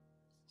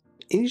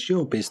is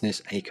your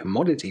business a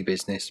commodity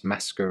business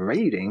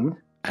masquerading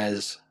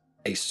as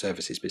a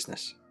services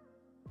business?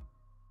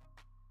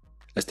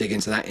 Let's dig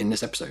into that in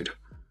this episode.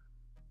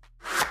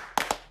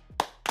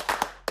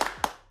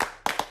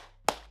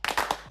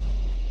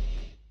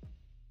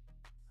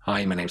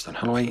 Hi, my name's Dan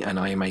Holloway, and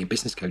I am a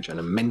business coach and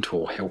a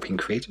mentor helping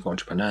creative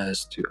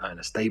entrepreneurs to earn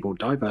a stable,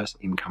 diverse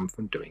income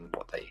from doing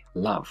what they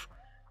love.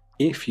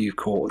 If you've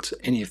caught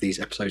any of these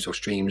episodes or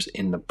streams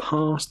in the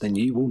past, then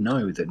you will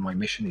know that my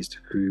mission is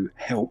to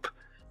help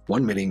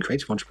 1 million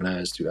creative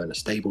entrepreneurs to earn a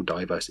stable,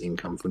 diverse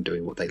income from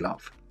doing what they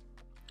love.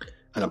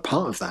 And a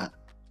part of that,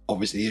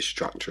 obviously, is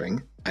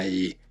structuring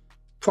a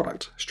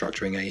product,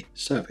 structuring a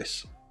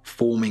service,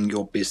 forming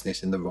your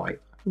business in the right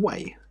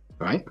way,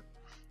 right?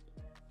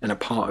 And a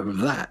part of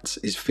that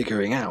is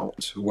figuring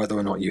out whether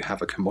or not you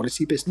have a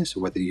commodity business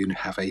or whether you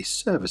have a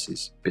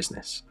services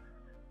business.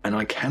 And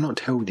I cannot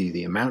tell you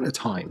the amount of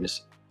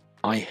times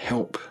I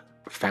help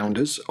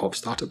founders of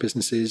startup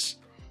businesses,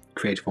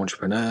 creative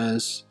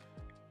entrepreneurs,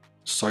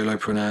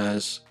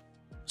 solopreneurs,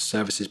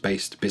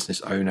 services-based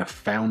business owner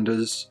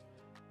founders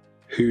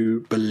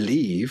who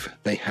believe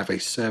they have a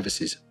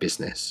services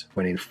business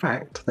when in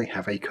fact they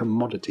have a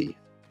commodity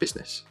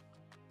business,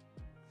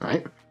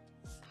 right?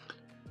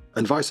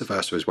 And vice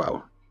versa as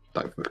well,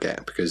 don't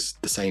forget, because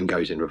the same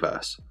goes in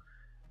reverse.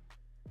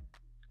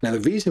 Now, the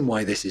reason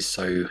why this is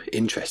so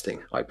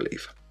interesting, I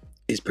believe,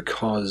 is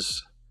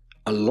because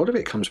a lot of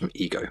it comes from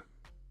ego,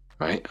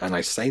 right? And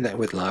I say that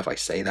with love, I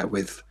say that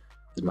with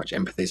as much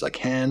empathy as I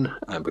can,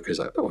 because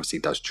it obviously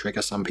does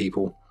trigger some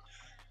people.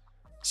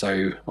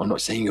 So I'm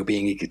not saying you're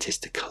being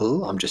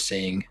egotistical, I'm just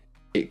saying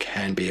it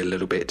can be a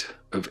little bit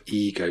of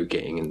ego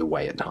getting in the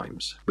way at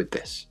times with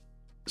this.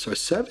 So a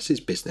services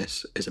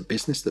business is a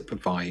business that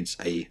provides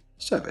a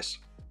service,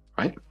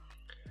 right?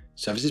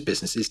 Services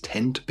businesses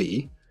tend to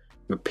be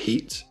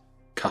repeat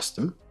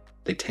custom,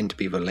 they tend to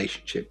be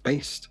relationship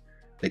based,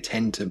 they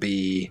tend to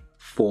be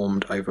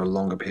formed over a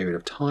longer period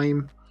of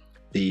time.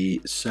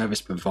 The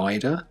service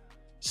provider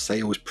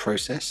sales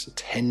process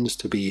tends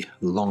to be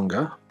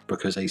longer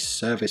because a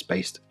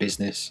service-based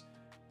business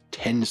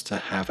tends to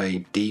have a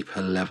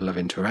deeper level of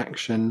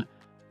interaction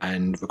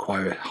and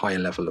require a higher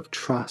level of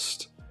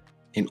trust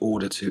in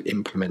order to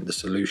implement the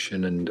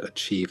solution and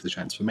achieve the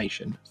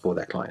transformation for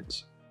their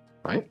clients,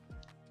 right?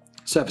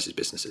 Services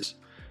businesses.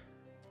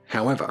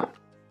 However,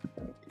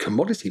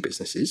 commodity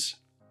businesses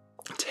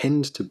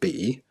tend to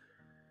be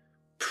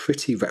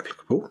pretty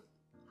replicable.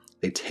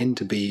 They tend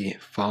to be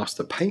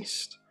faster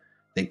paced.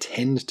 They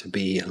tend to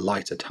be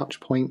lighter touch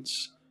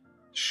points,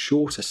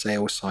 shorter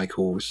sales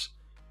cycles,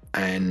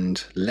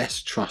 and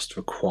less trust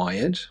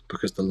required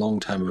because the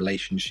long-term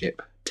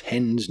relationship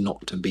tends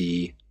not to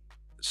be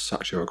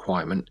such a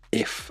requirement,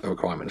 if a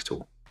requirement at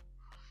all.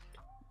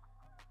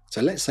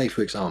 So let's say,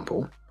 for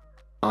example,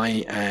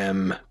 I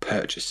am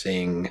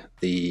purchasing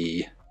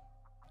the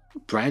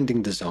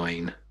branding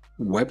design,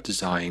 web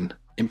design,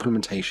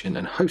 implementation,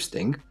 and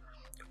hosting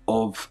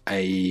of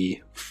a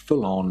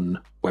full-on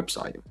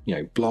website,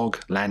 blog,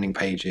 landing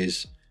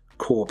pages,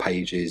 core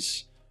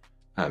pages,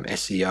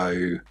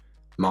 SEO,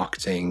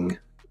 marketing,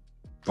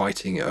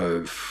 writing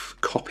of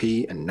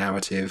copy and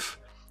narrative,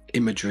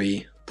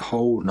 imagery, the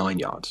whole 9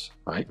 yards,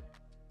 right?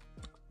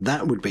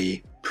 That would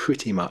be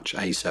pretty much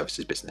a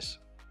services business,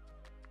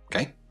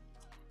 okay?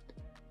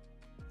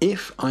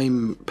 If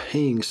I'm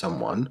paying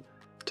someone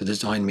to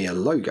design me a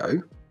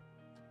logo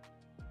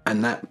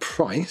and that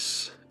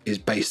price is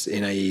based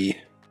in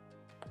a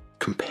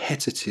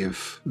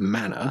competitive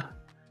manner,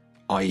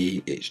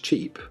 i.e. it's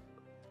cheap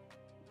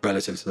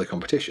relative to the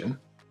competition,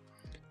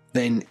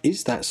 then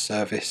is that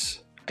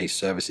service a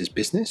services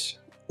business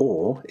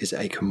or is it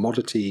a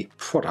commodity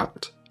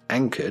product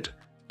anchored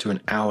to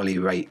an hourly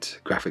rate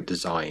graphic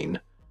design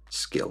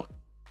skill?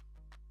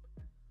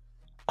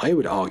 I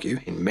would argue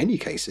in many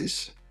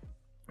cases,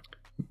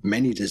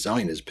 many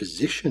designers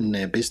position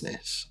their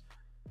business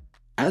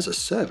as a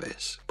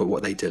service, but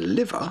what they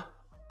deliver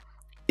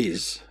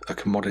is a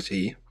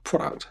commodity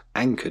product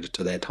anchored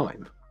to their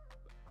time,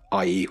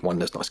 i.e. one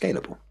that's not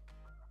scalable,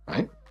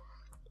 right?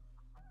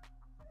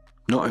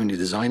 Not only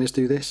designers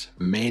do this,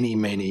 many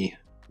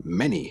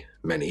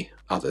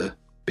other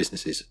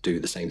businesses do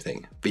the same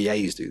thing.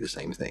 VAs do the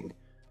same thing.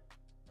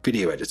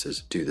 Video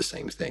editors do the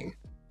same thing.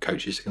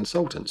 Coaches and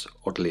consultants,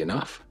 oddly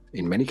enough,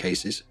 in many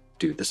cases,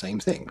 do the same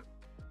thing,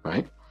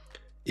 right?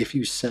 If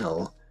you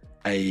sell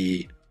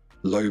a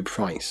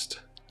low-priced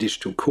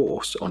digital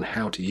course on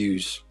how to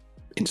use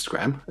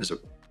Instagram, as a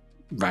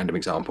random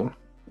example,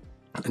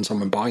 and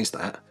someone buys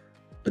that,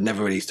 but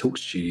never really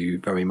talks to you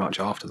very much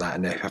after that,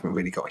 and they haven't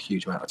really got a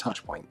huge amount of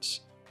touch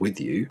points with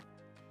you,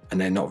 and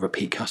they're not a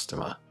repeat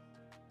customer,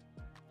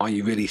 are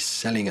you really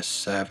selling a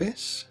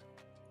service,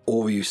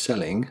 or are you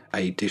selling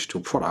a digital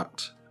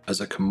product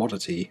as a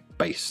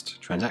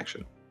commodity-based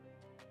transaction?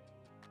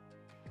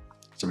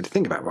 Something to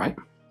think about, right?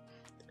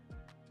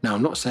 Now,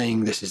 I'm not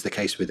saying this is the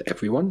case with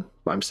everyone,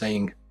 but I'm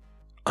saying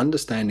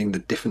understanding the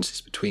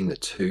differences between the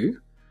two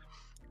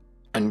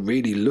and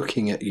really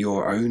looking at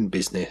your own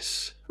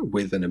business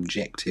with an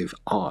objective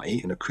eye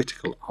and a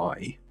critical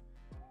eye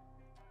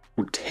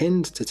will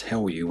tend to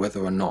tell you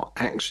whether or not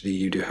actually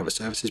you do have a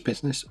services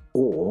business,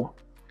 or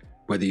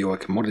whether you're a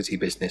commodity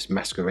business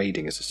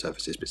masquerading as a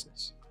services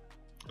business.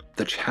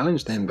 The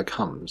challenge then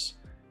becomes,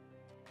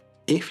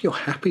 if you're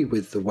happy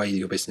with the way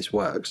your business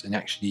works and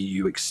actually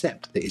you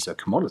accept that it's a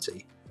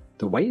commodity,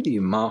 the way that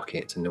you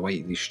market and the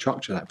way that you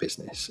structure that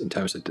business in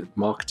terms of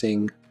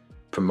marketing,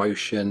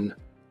 promotion,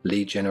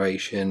 lead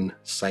generation,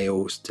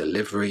 sales,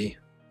 delivery,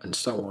 and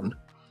so on,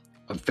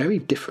 are very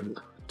different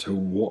to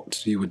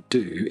what you would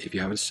do if you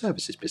have a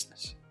services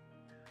business.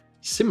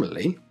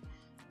 Similarly,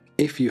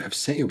 if you have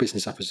set your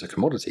business up as a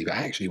commodity, but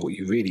actually what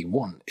you really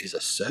want is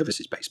a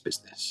services-based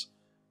business,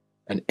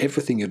 and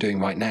everything you're doing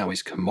right now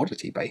is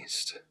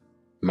commodity-based,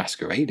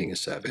 masquerading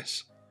as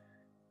service,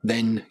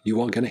 then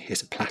you are going to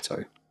hit a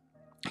plateau.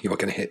 You are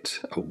going to hit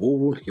a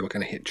wall, you are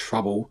going to hit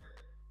trouble,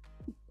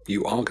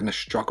 you are going to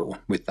struggle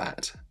with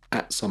that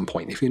at some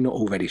point if you're not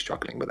already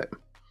struggling with it.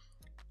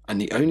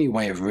 And the only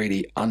way of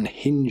really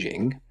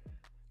unhinging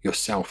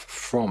yourself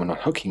from and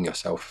unhooking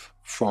yourself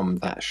from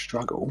that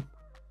struggle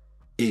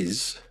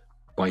is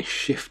by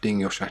shifting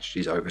your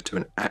strategies over to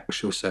an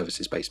actual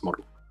services-based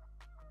model,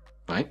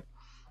 right?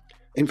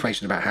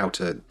 Information about how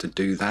to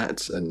do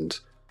that, and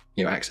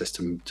access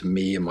to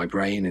me and my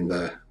brain in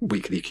the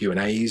weekly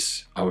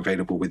Q&As are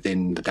available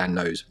within the Dan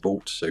Knows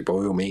Vault. So by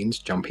all means,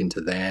 jump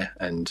into there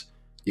and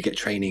you get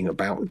training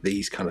about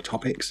these kind of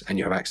topics, and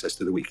you have access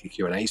to the weekly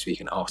Q&A, so you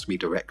can ask me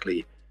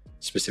directly,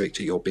 specific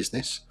to your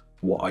business,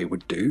 what I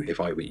would do if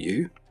I were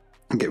you,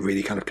 and get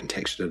really kind of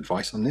contextual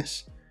advice on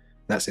this.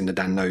 That's in the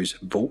Dan Knows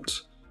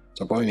Vault.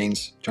 So by all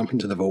means, jump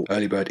into the vault.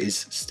 Early bird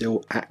is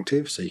still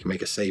active, so you can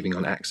make a saving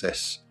on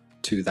access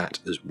to that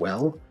as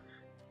well.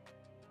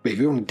 But if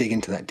you want to dig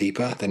into that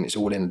deeper, then it's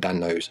all in the Dan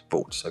Knows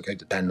Vault. So go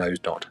to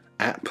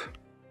danknows.app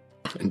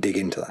and dig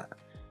into that.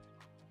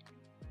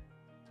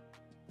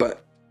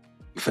 But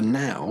for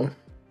now,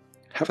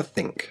 have a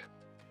think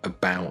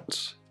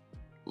about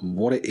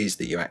what it is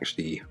that you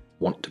actually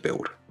want to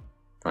build,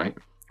 right?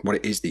 What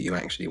it is that you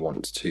actually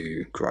want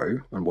to grow,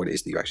 and what it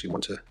is that you actually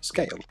want to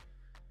scale.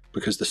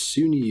 Because the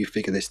sooner you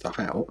figure this stuff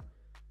out,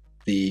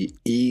 the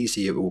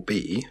easier it will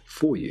be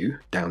for you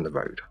down the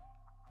road,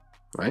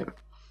 right?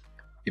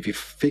 If you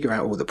figure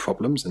out all the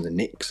problems and the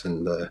nicks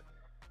and the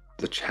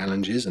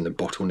challenges and the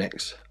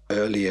bottlenecks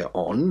earlier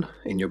on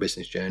in your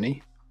business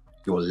journey,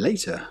 your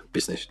later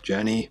business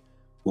journey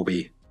will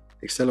be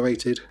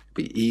accelerated,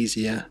 be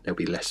easier, there'll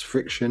be less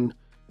friction,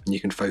 and you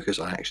can focus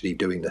on actually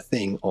doing the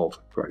thing of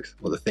growth,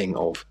 or the thing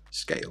of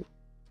scale,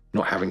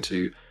 not having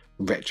to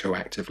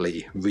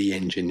retroactively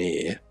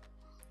re-engineer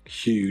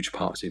huge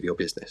parts of your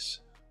business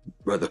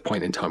at the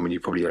point in time when you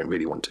probably don't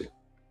really want to,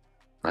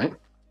 right?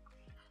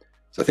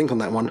 So think on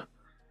that one.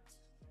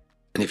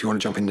 And if you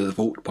want to jump into the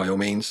vault, by all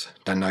means,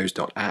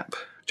 danknows.app,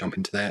 jump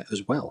into there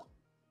as well.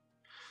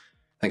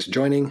 Thanks for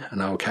joining,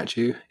 and I will catch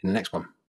you in the next one.